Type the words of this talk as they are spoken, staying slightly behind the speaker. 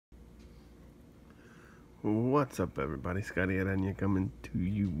What's up, everybody? Scotty Aranya coming to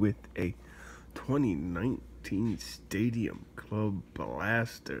you with a 2019 Stadium Club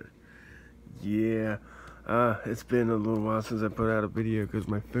Blaster. Yeah, it's been a little while since I put out a video because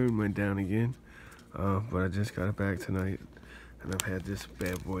my phone went down again. But I just got it back tonight, and I've had this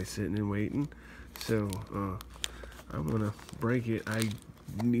bad boy sitting and waiting. So, I want to break it. I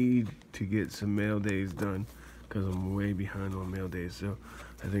need to get some mail days done because I'm way behind on mail days. So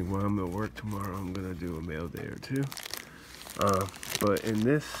I think while I'm at work tomorrow, I'm gonna do a mail day or two. But in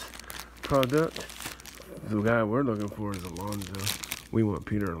this product, the guy we're looking for is Alonso. We want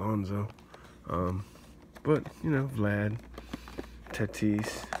Peter Alonso. But you know, Vlad,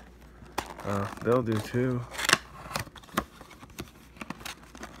 Tatis, they'll do too.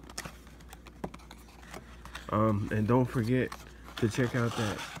 And don't forget to check out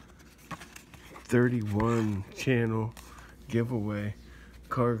that 31 channel giveaway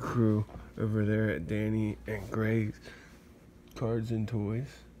card crew over there at Danny and Greg's Cards and Toys.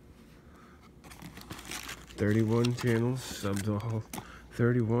 31 channels, subs all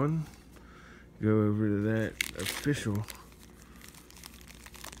 31. Go over to that official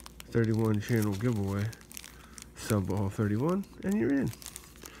 31 channel giveaway, sub all 31, and you're in.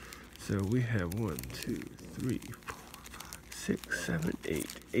 So we have 1, 2, 3, 4, 5, 6, 7,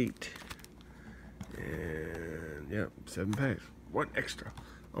 8. And yep, 7 packs, 1 extra.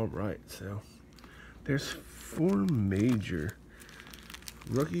 All right, so there's 4 major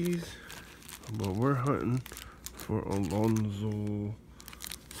rookies, but we're hunting for Alonso.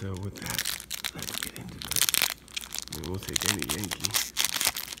 So with that, let's get into it. I mean, we'll take any Yankee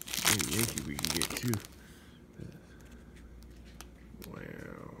we can get too.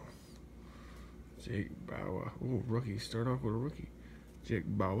 Wow, Jake Bauer. Oh, rookie. Start off with a rookie. Jake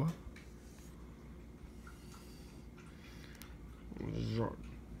Bauer.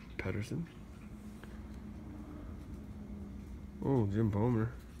 Pedersen. Oh, Jim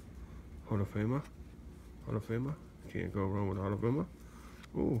Palmer. Hall of Famer. Can't go wrong with Hall of Famer.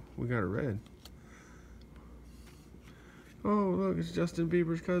 Oh, we got a red. Oh, look, it's Justin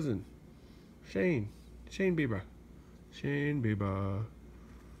Bieber's cousin. Shane Bieber.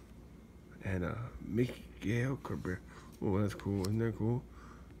 And Miguel Cabrera. Oh, that's cool. Isn't that cool?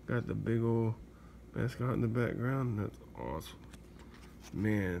 Got the big old mascot in the background. That's awesome.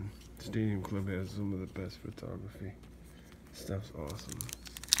 Man, Stadium Club has some of the best photography. Stuff's awesome.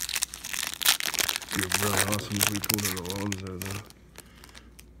 It'd be really awesome if we pulled an Alonso,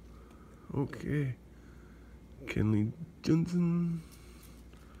 though. Okay. Kenley Johnson.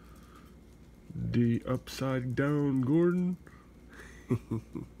 The upside down Gordon.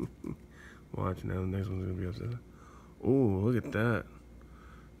 Watch now, the next one's gonna be upside down. Oh, look at that.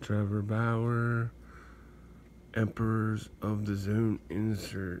 Trevor Bauer. Emperors of the Zone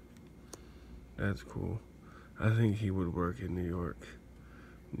insert. That's cool. I think he would work in New York.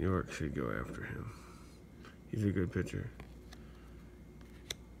 New York should go after him. He's a good pitcher.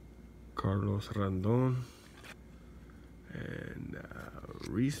 Carlos Rondon. And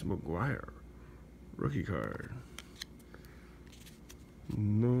Reese McGuire. Rookie card.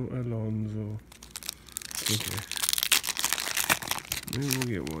 No Alonso. Okay. Maybe we'll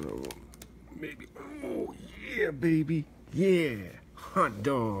get one of them. Maybe. Oh, yeah, baby. Yeah. Hot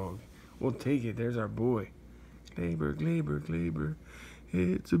dog. We'll take it. There's our boy. Glaber.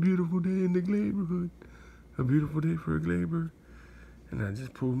 It's a beautiful day in the Glaberhood. A beautiful day for a Glaber. And I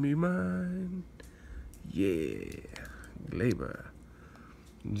just pulled me mine. Yeah. Glaber.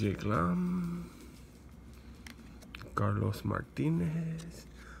 Jake Lam. Carlos Martinez.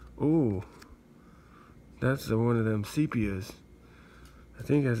 Oh. That's one of them sepias. I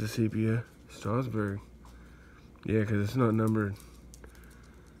think that's a sepia. Strasburg. Yeah, because it's not numbered.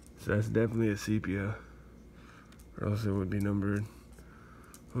 So that's definitely a sepia. Or else it would be numbered.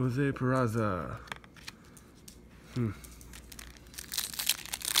 Jose Peraza.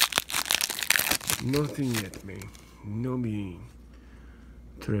 Nothing yet, man. No being.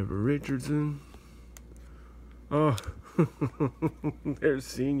 Trevor Richardson. Oh. There's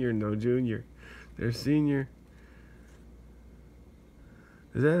senior, no junior. There's senior.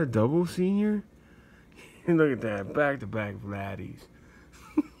 Is that a double senior? Look at that, back-to-back Vladdies.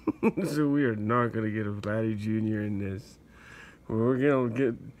 So we are not going to get a Vladdy Jr. in this. We're going to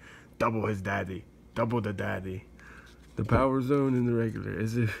get double his daddy. Double the daddy. The power zone in the regular.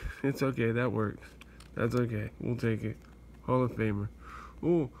 It's okay, that works. That's okay. We'll take it. Hall of Famer.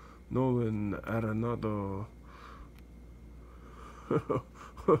 Oh, Nolan Arenado.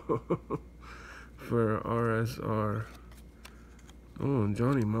 For RSR. Oh, and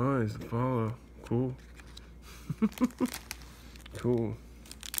Johnny Mize to follow. Cool. Cool.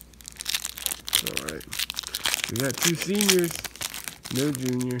 That's alright. We got 2 seniors. No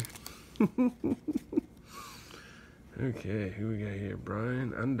junior. Okay, who we got here?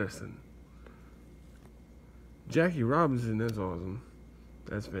 Brian Anderson. Jackie Robinson, that's awesome.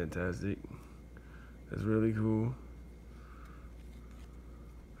 That's fantastic. That's really cool.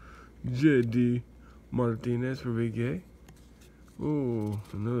 J.D. Martinez for Big A. Oh,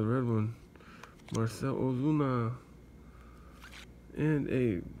 another red one. Marcel Ozuna. And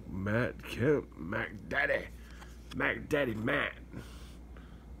a Matt Kemp. Mac Daddy Matt.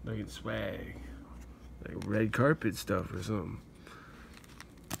 Looking swag. Like red carpet stuff or something.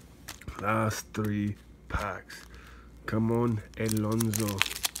 Last 3 packs. Come on, Alonso.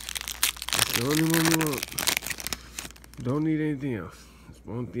 That's the only one we want. Don't need anything else. Just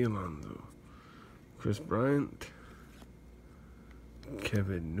want the Alonso. Chris Bryant.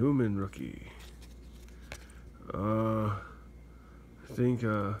 Kevin Newman rookie. I think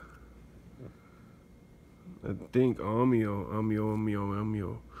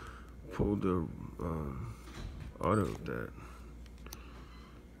Amio pulled the auto of that.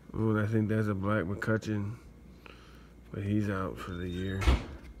 Oh, I think that's a Black McCutcheon, but he's out for the year.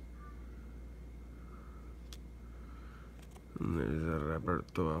 And there's a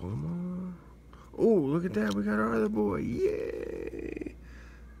Roberto Alomar. Oh, look at that. We got our other boy. Yay!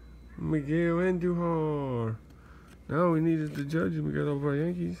 Miguel Andujar. Now we needed to judge him. We got all of our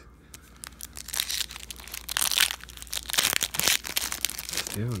Yankees.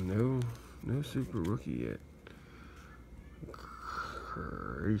 Still no super rookie yet.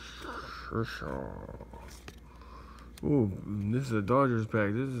 Oh, this is a Dodgers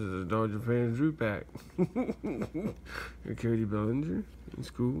pack. This is a Dodger fans Drew pack. Cody Bellinger.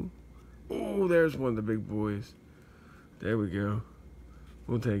 It's cool. Oh, there's one of the big boys. There we go.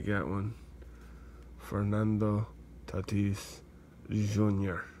 We'll take that one. Fernando Tatis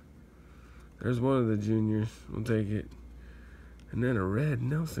Jr. There's one of the juniors. We'll take it. And then a red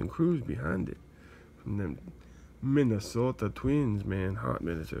Nelson Cruz behind it. From them Minnesota Twins, man. Hot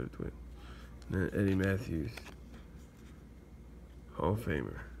Minnesota Twins. And then Eddie Matthews. Hall of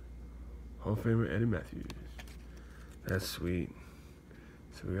Famer. Hall of Famer Eddie Matthews. That's sweet.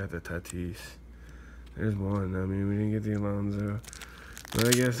 So we got the Tatis. There's one. I mean, we didn't get the Alonso. But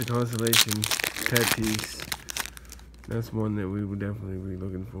I guess the consolation, Tatis. That's one that we would definitely be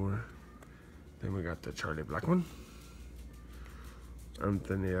looking for. Then we got the Charlie Blackmon.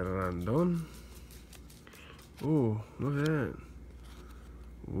 Anthony Randon. Oh, look at that.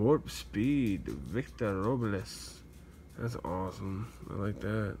 Warp Speed, Victor Robles. That's awesome. I like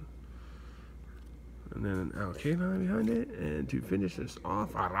that. And then an Al Kaline behind it. And to finish this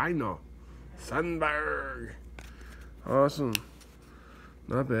off, a Rhino. Sandberg. Awesome.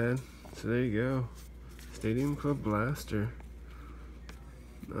 Not bad. So there you go. Stadium Club Blaster.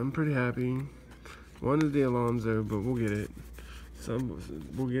 I'm pretty happy. Wanted the Alonso, but we'll get it.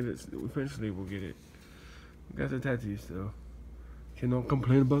 We'll get it. Eventually, we'll get it. Got the Tatis, though. Cannot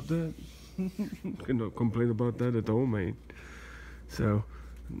complain about that. Cannot complain about that at all, man. So,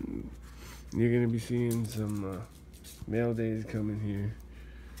 you're going to be seeing some mail days coming here.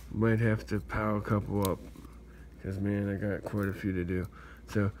 Might have to power a couple up. Because, man, I got quite a few to do.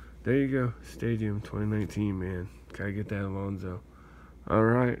 So, there you go. Stadium 2019, man. Gotta get that Alonso.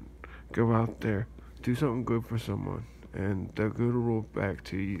 Alright. Go out there. Do something good for someone. And they'll go to roll back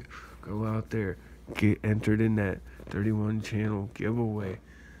to you. Go out there. Get entered in that 31 channel giveaway.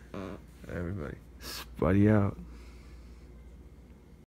 Everybody, Spuddy out.